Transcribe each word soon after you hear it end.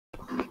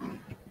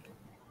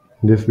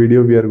In this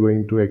video, we are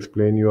going to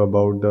explain you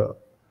about the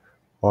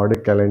order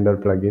calendar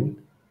plugin.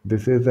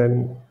 This is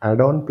an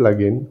add-on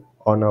plugin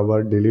on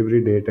our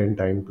delivery date and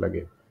time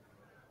plugin.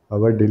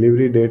 Our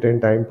delivery date and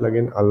time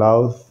plugin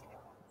allows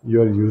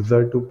your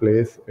user to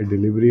place a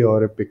delivery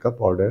or a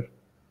pickup order,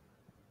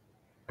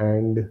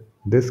 and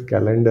this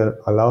calendar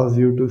allows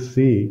you to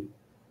see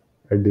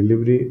a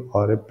delivery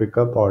or a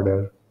pickup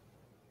order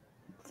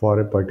for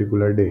a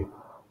particular day.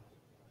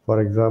 For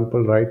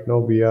example, right now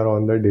we are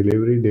on the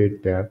delivery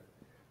date tab,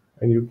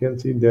 and you can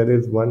see there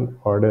is one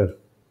order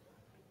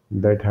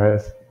that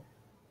has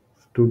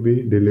to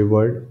be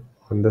delivered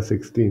on the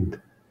 16th.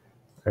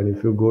 And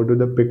if you go to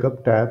the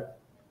pickup tab,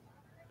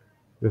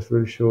 this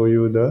will show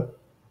you the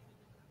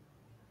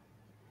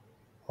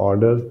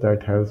orders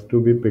that has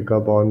to be picked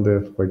up on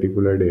this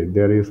particular day.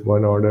 There is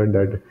one order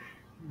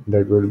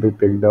that will be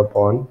picked up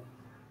on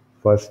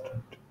first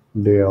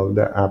day of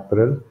the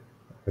April,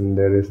 and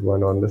there is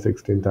one on the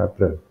 16th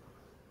April.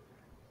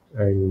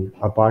 And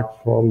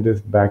apart from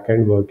this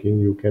backend working,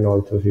 you can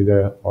also see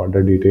the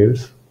order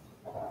details.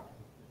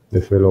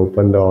 This will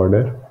open the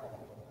order.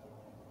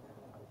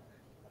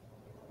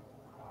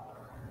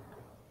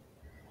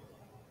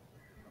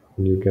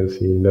 You can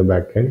see in the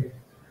backend,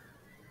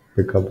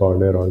 pickup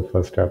order on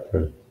 1st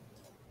April.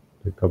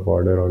 Pickup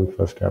order on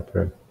 1st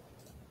April.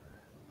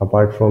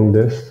 Apart from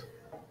this,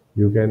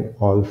 you can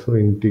also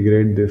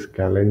integrate this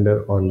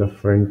calendar on the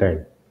front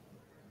end.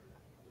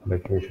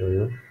 Let me show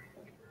you.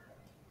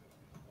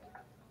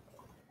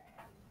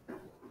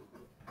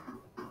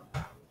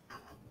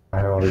 I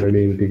have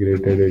already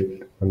integrated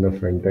it on the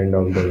front end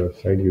of the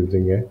website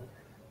using a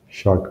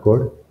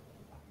shortcode.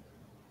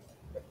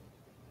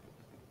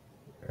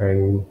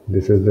 And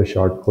this is the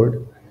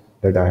shortcode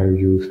that I have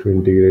used to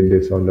integrate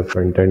this on the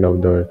front end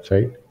of the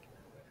website.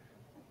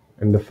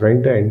 In the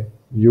front end,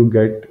 you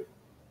get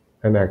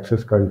an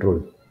access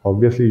control.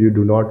 Obviously, you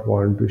do not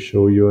want to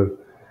show your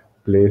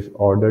place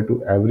order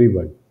to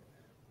everyone.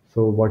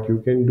 So what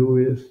you can do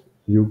is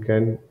you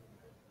can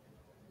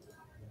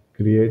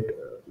create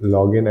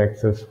login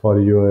access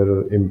for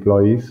your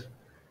employees.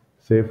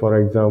 Say for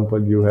example,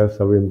 you have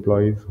some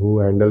employees who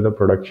handle the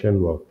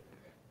production work.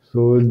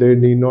 So they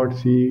need not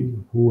see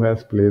who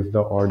has placed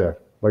the order,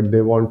 but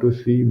they want to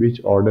see which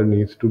order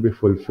needs to be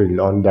fulfilled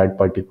on that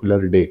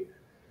particular day.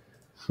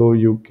 So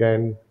you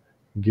can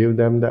give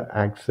them the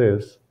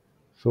access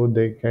so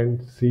they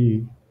can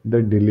see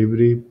the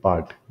delivery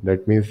part.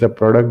 That means the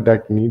product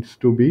that needs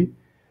to be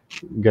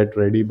get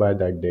ready by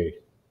that day.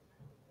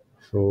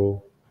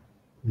 So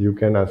you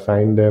can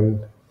assign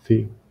them,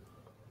 see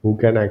who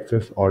can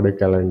access order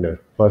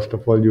calendar. First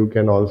of all, you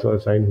can also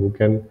assign who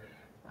can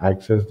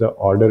access the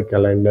order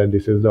calendar.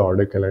 This is the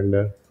order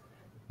calendar.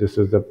 This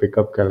is the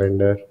pickup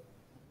calendar.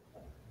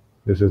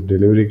 This is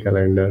delivery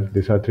calendar.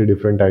 These are three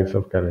different types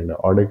of calendar.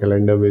 Order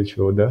calendar will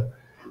show the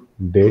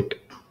date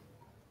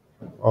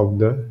of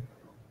the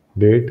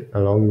date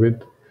along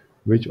with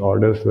which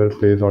orders were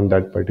placed on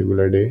that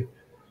particular day.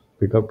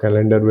 Pickup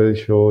calendar will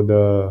show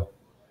the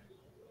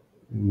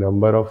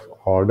number of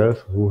orders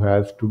who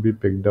has to be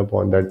picked up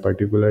on that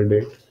particular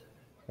day,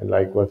 and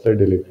likewise the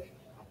delivery.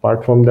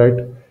 Apart from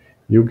that,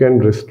 you can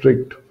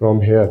restrict from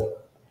here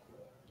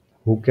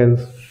who can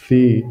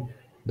see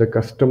the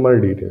customer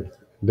details.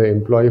 The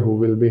employee who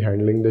will be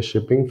handling the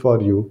shipping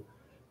for you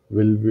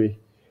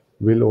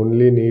will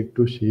only need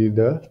to see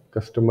the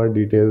customer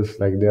details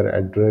like their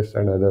address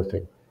and other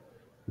thing.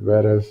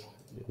 Whereas,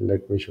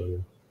 let me show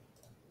you.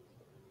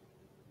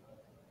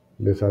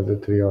 These are the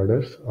three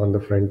orders on the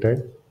front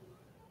end.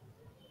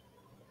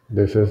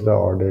 This is the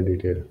order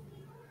detail.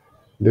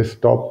 This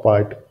top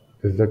part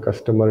is the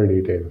customer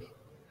details.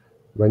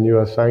 When you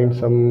assign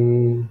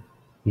some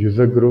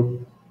user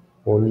group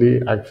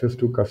only access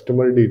to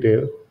customer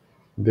detail,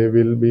 they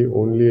will be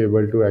only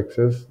able to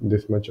access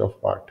this much of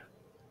part.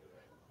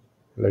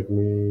 Let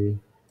me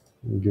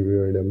give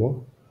you a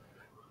demo.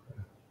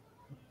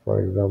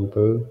 For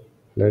example,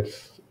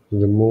 let's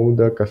remove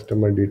the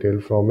customer detail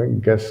from a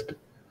guest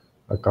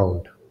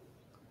account.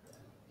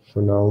 So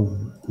now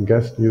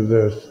guest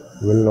users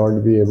will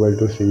not be able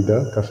to see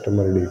the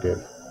customer detail.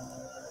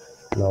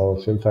 Now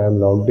since I am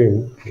logged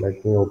in,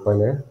 let me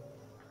open a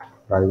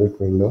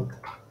private window.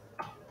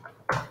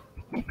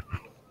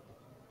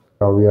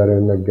 Now we are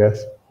in the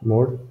guest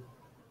mode.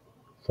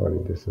 Sorry,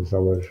 this is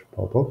our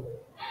pop-up.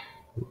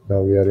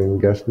 Now we are in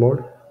guest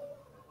mode.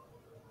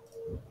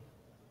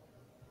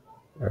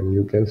 And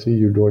you can see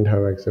you don't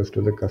have access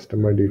to the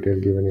customer detail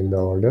given in the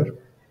order,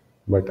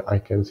 but I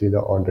can see the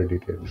order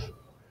details.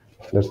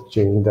 Let's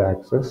change the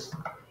access.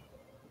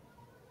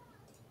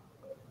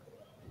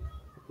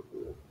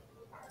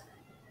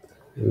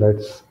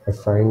 Let's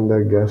assign the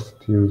guest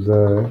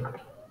user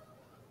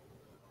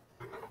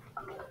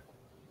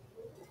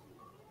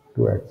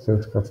to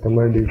access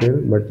customer detail,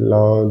 but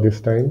now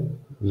this time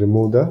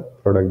remove the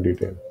product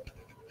detail.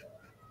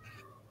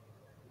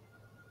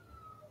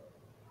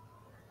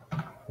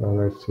 Now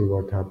let's see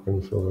what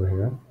happens over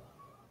here.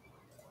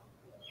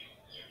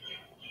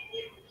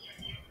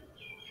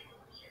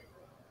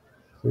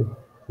 See,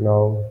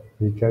 now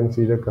we can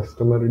see the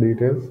customer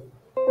details,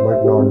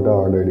 but not the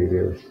order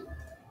details.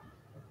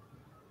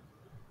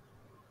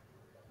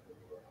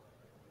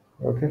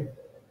 Okay,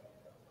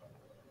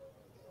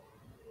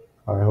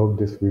 I hope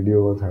this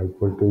video was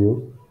helpful to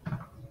you.